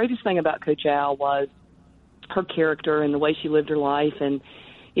 But the greatest thing about Coach Yao was her character and the way she lived her life. And,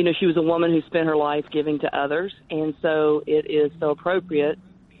 you know, she was a woman who spent her life giving to others. And so it is so appropriate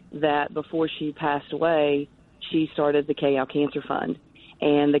that before she passed away, she started the Kay Yao Cancer Fund.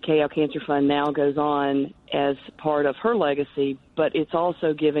 And the Kay Yao Cancer Fund now goes on as part of her legacy, but it's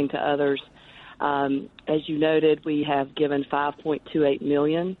also giving to others. As you noted, we have given $5.28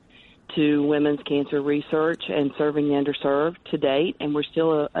 million to women's cancer research and serving the underserved to date, and we're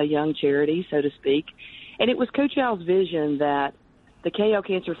still a young charity, so to speak. And it was Coach Yao's vision that the Kay Yao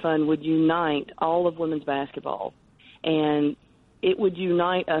Cancer Fund would unite all of women's basketball, and it would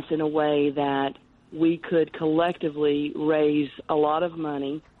unite us in a way that we could collectively raise a lot of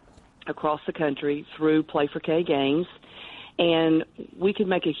money across the country through Play for K games, and we could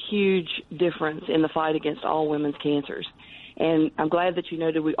make a huge difference in the fight against all women's cancers. And I'm glad that you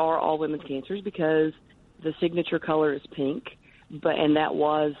noted we are all women's cancers because the signature color is pink, and that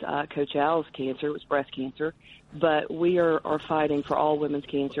was Coach Al's cancer. It was breast cancer. But we are fighting for all women's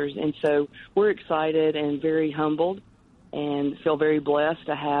cancers. And so we're excited and very humbled and feel very blessed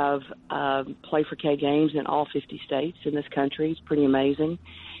to have Play for K games in all 50 states in this country. It's pretty amazing.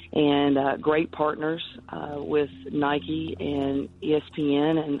 And great partners with Nike and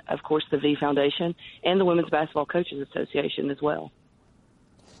ESPN and, of course, the V Foundation and the Women's Basketball Coaches Association as well.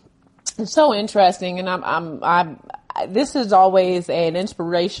 It's so interesting, and this is always an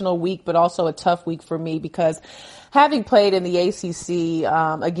inspirational week, but also a tough week for me because having played in the ACC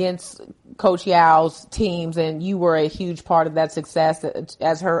against Coach Yao's teams, and you were a huge part of that success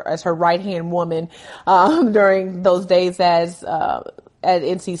as her right-hand woman during those days at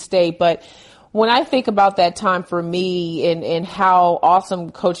NC State. But when I think about that time for me and how awesome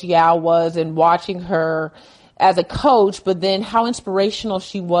Coach Yao was and watching her as a coach, but then how inspirational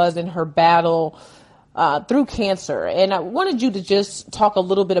she was in her battle through cancer. And I wanted you to just talk a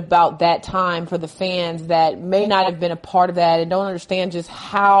little bit about that time for the fans that may not have been a part of that and don't understand just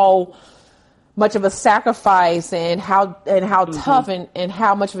how much of a sacrifice and how tough and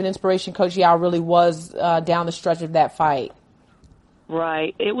how much of an inspiration Coach Yao really was down the stretch of that fight.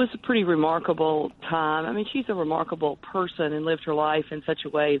 Right. It was a pretty remarkable time. I mean, she's a remarkable person and lived her life in such a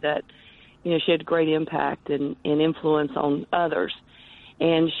way that, you know, she had great impact and influence on others.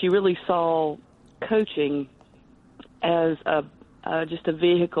 And she really saw coaching as just a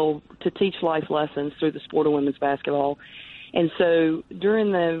vehicle to teach life lessons through the sport of women's basketball. And so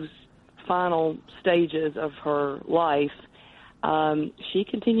during those final stages of her life, she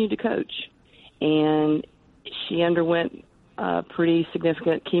continued to coach. And she underwent pretty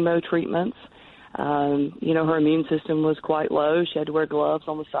significant chemo treatments. You know, her immune system was quite low. She had to wear gloves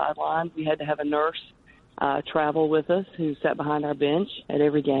on the sideline. We had to have a nurse travel with us who sat behind our bench at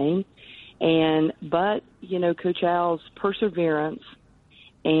every game. But, you know, Coach Al's perseverance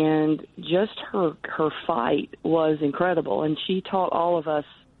and just her fight was incredible. And she taught all of us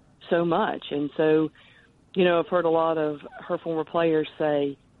so much. And so, you know, I've heard a lot of her former players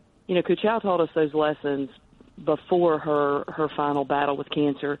say, you know, Coach Al taught us those lessons before her final battle with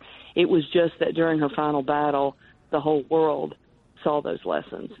cancer. It was just that during her final battle, the whole world saw those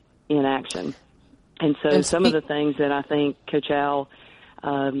lessons in action. And so some of the things that I think Coach Al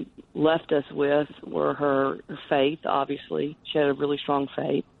left us with were her faith, obviously. She had a really strong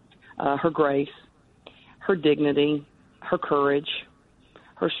faith, her grace, her dignity, her courage,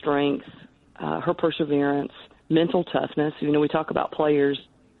 her strength, her perseverance, mental toughness. You know, we talk about players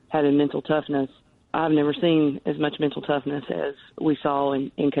having mental toughness. I've never seen as much mental toughness as we saw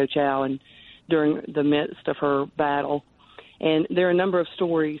in Coach Al and during the midst of her battle. And there are a number of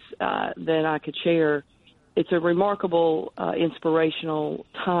stories that I could share. It's a remarkable, inspirational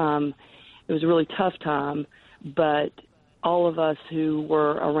time. It was a really tough time, but all of us who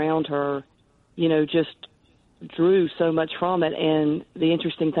were around her, you know, just drew so much from it. And the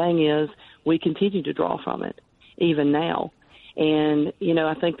interesting thing is we continue to draw from it even now. And, you know,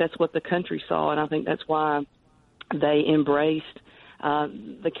 I think that's what the country saw, and I think that's why they embraced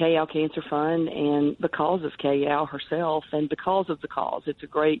the Kay Yao Cancer Fund and because of Kay Yao herself and because of the cause. It's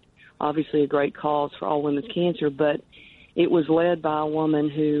obviously a great cause for all women's cancer, but it was led by a woman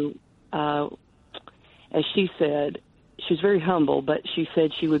who, as she said, she was very humble, but she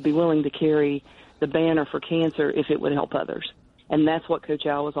said she would be willing to carry the banner for cancer if it would help others. And that's what Coach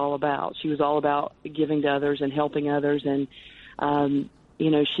Al was all about. She was all about giving to others and helping others. And,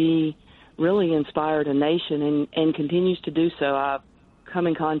 you know, she really inspired a nation and continues to do so. I come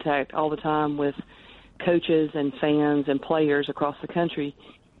in contact all the time with coaches and fans and players across the country.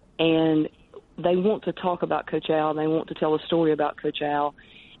 And they want to talk about Coach Al. They want to tell a story about Coach Al.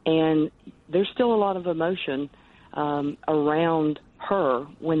 And there's still a lot of emotion around her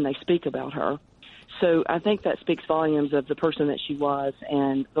when they speak about her. So I think that speaks volumes of the person that she was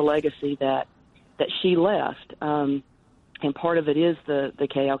and the legacy that she left. And part of it is the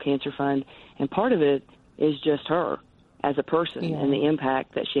KL Cancer Fund, and part of it is just her as a person and the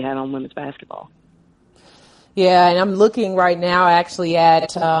impact that she had on women's basketball. Yeah, and I'm looking right now actually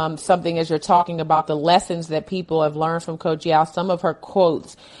at something as you're talking about the lessons that people have learned from Coach Al. Some of her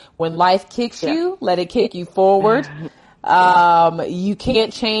quotes: "When life kicks you, let it kick you forward. You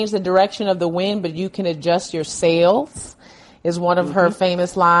can't change the direction of the wind, but you can adjust your sails," is one of her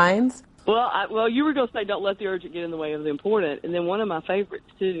famous lines. Well, you were going to say, "Don't let the urgent get in the way of the important." And then one of my favorites,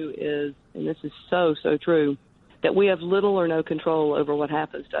 too, is, and this is so, so true, that we have little or no control over what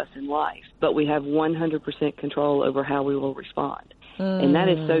happens to us in life, but we have 100% control over how we will respond. And that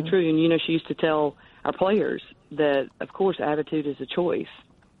is so true. And, she used to tell our players that, of course, attitude is a choice.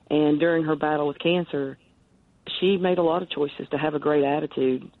 And during her battle with cancer, she made a lot of choices to have a great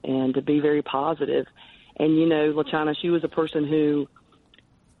attitude and to be very positive. And, LaChina, she was a person who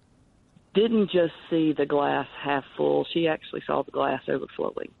didn't just see the glass half full. She actually saw the glass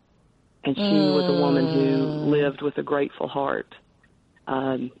overflowing. And she was a woman who lived with a grateful heart.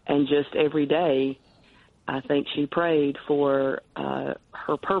 And just every day, I think she prayed for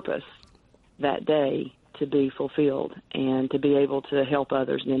her purpose that day to be fulfilled and to be able to help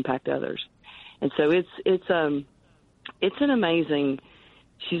others and impact others. And so it's an amazing.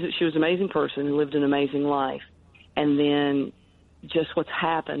 She was an amazing person who lived an amazing life. And then just what's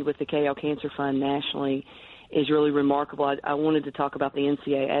happened with the KL Cancer Fund nationally is really remarkable. I wanted to talk about the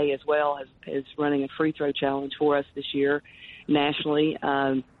NCAA as well as running a free throw challenge for us this year nationally.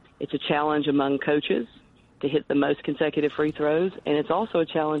 It's a challenge among coaches to hit the most consecutive free throws, and it's also a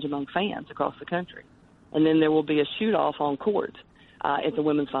challenge among fans across the country. And then there will be a shoot-off on court at the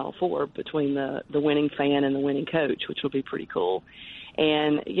Women's Final Four between the winning fan and the winning coach, which will be pretty cool.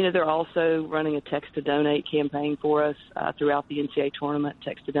 And, they're also running a Text to Donate campaign for us throughout the NCAA tournament,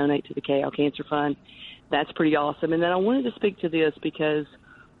 Text to Donate to the KL Cancer Fund. That's pretty awesome. And then I wanted to speak to this because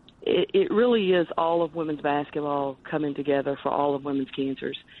it really is all of women's basketball coming together for all of women's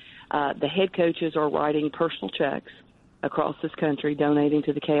cancers. The head coaches are writing personal checks across this country, donating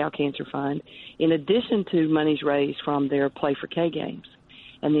to the KL Cancer Fund, in addition to monies raised from their Play for K games.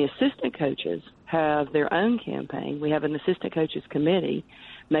 And the assistant coaches have their own campaign. We have an assistant coaches committee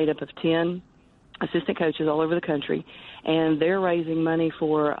made up of 10 assistant coaches all over the country, and they're raising money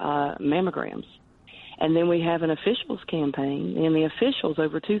for mammograms. And then we have an officials campaign, and the officials,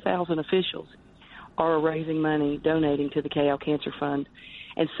 over 2,000 officials, are raising money, donating to the KL Cancer Fund.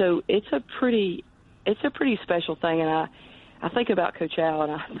 And so it's a pretty special thing. And I think about Coach Al,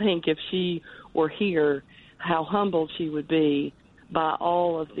 and I think if she were here, how humbled she would be by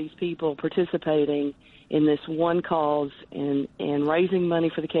all of these people participating in this one cause and raising money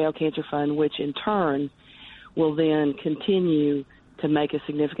for the KL Cancer Fund, which in turn will then continue to make a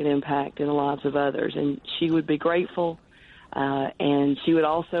significant impact in the lives of others. And she would be grateful, and she would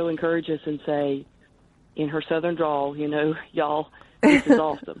also encourage us and say, in her southern drawl, y'all, this is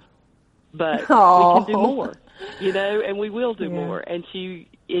awesome. But we can do more, and we will do more. And she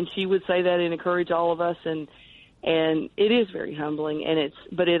would say that and encourage all of us, and it is very humbling,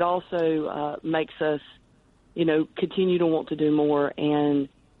 but it also makes us, continue to want to do more and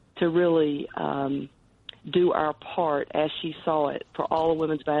to really do our part as she saw it for all of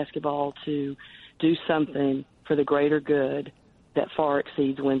women's basketball to do something for the greater good that far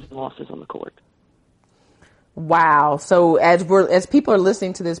exceeds wins and losses on the court. Wow. So as people are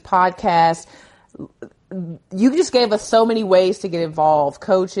listening to this podcast, you just gave us so many ways to get involved,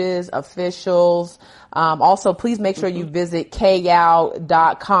 coaches, officials. Also, please make sure you visit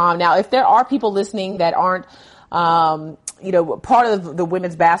KYAL.com. Now, if there are people listening that aren't, part of the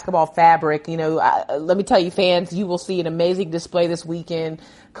women's basketball fabric, let me tell you, fans, you will see an amazing display this weekend.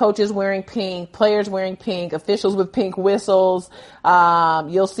 Coaches wearing pink, players wearing pink, officials with pink whistles.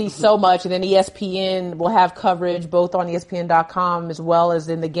 You'll see so much. And then ESPN will have coverage both on ESPN.com as well as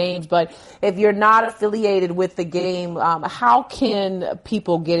in the games. But if you're not affiliated with the game, how can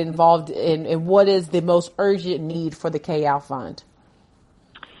people get involved in what is the most urgent need for the KL Fund?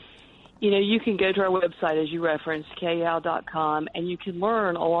 You can go to our website, as you referenced, KYAL.com, and you can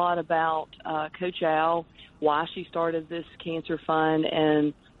learn a lot about Coach Al, why she started this cancer fund,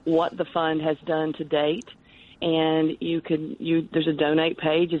 and what the fund has done to date. And there's a donate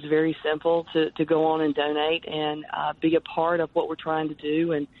page. It's very simple to go on and donate and be a part of what we're trying to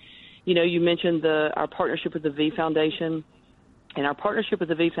do. And, you mentioned our partnership with the V Foundation. And our partnership with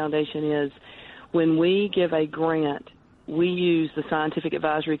the V Foundation is when we give a grant, we use the Scientific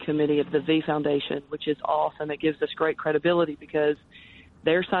Advisory Committee of the V Foundation, which is awesome. It gives us great credibility because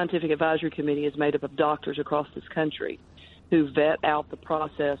their Scientific Advisory Committee is made up of doctors across this country who vet out the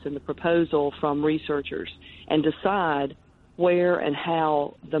process and the proposal from researchers and decide where and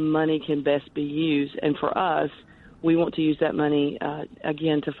how the money can best be used. And for us, we want to use that money,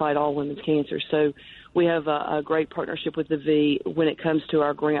 again, to fight all women's cancer. So we have a great partnership with the V when it comes to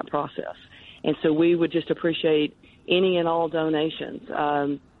our grant process. And so we would just appreciate any and all donations,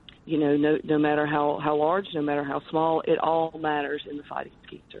 no matter how large, no matter how small, it all matters in the fight against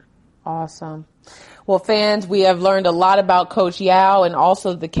cancer. Awesome. Well, fans, we have learned a lot about Coach Yao and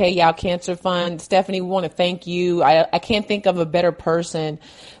also the K Yao Cancer Fund. Stephanie, we want to thank you. I can't think of a better person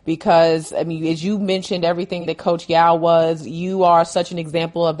because, as you mentioned, everything that Coach Yao was, you are such an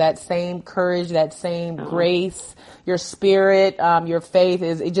example of that same courage, that same grace, your spirit, your faith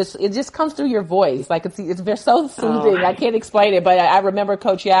it just comes through your voice. Like it's so soothing. I can't explain it, but I remember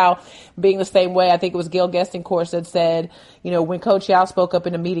Coach Yao being the same way. I think it was Gail Gestincourt that said, when Coach Yao spoke up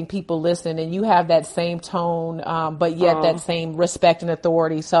in a meeting, people listened, and you have that same tone, but yet that same respect and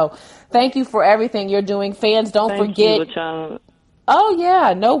authority. So thank you for everything you're doing. Fans, don't forget. You, LaChina. Oh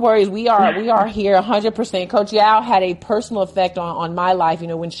yeah, no worries. We are here 100%. Coach Yao had a personal effect on my life,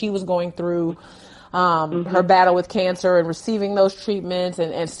 when she was going through her battle with cancer and receiving those treatments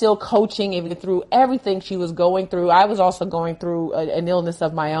and still coaching even through everything she was going through. I was also going through an illness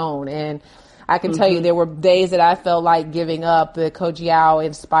of my own, and I can tell you there were days that I felt like giving up, but Coach Yao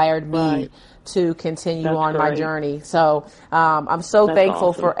inspired me to continue on my journey. So I'm so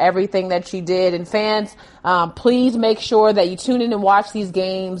thankful for everything that she did. And fans, please make sure that you tune in and watch these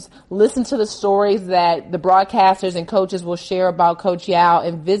games. Listen to the stories that the broadcasters and coaches will share about Coach Yao,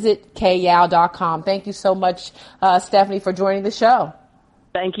 and visit kyao.com. Thank you so much, Stephanie, for joining the show.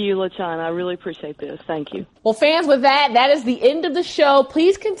 Thank you, LaChina. I really appreciate this. Thank you. Well, fans, with that is the end of the show.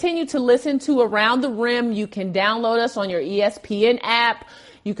 Please continue to listen to Around the Rim. You can download us on your ESPN app.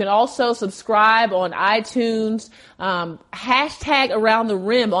 You can also subscribe on iTunes. Hashtag Around the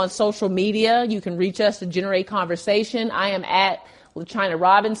Rim on social media. You can reach us to generate conversation. I am at LaChina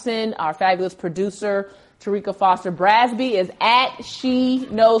Robinson. Our fabulous producer, Tarika Foster Brasby, is at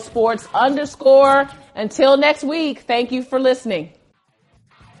SheKnowsSports _. Until next week, thank you for listening.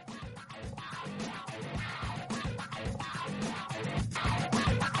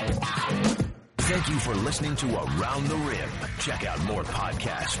 Thank you for listening to Around the Rim. Check out more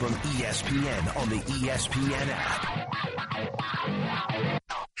podcasts from ESPN on the ESPN app.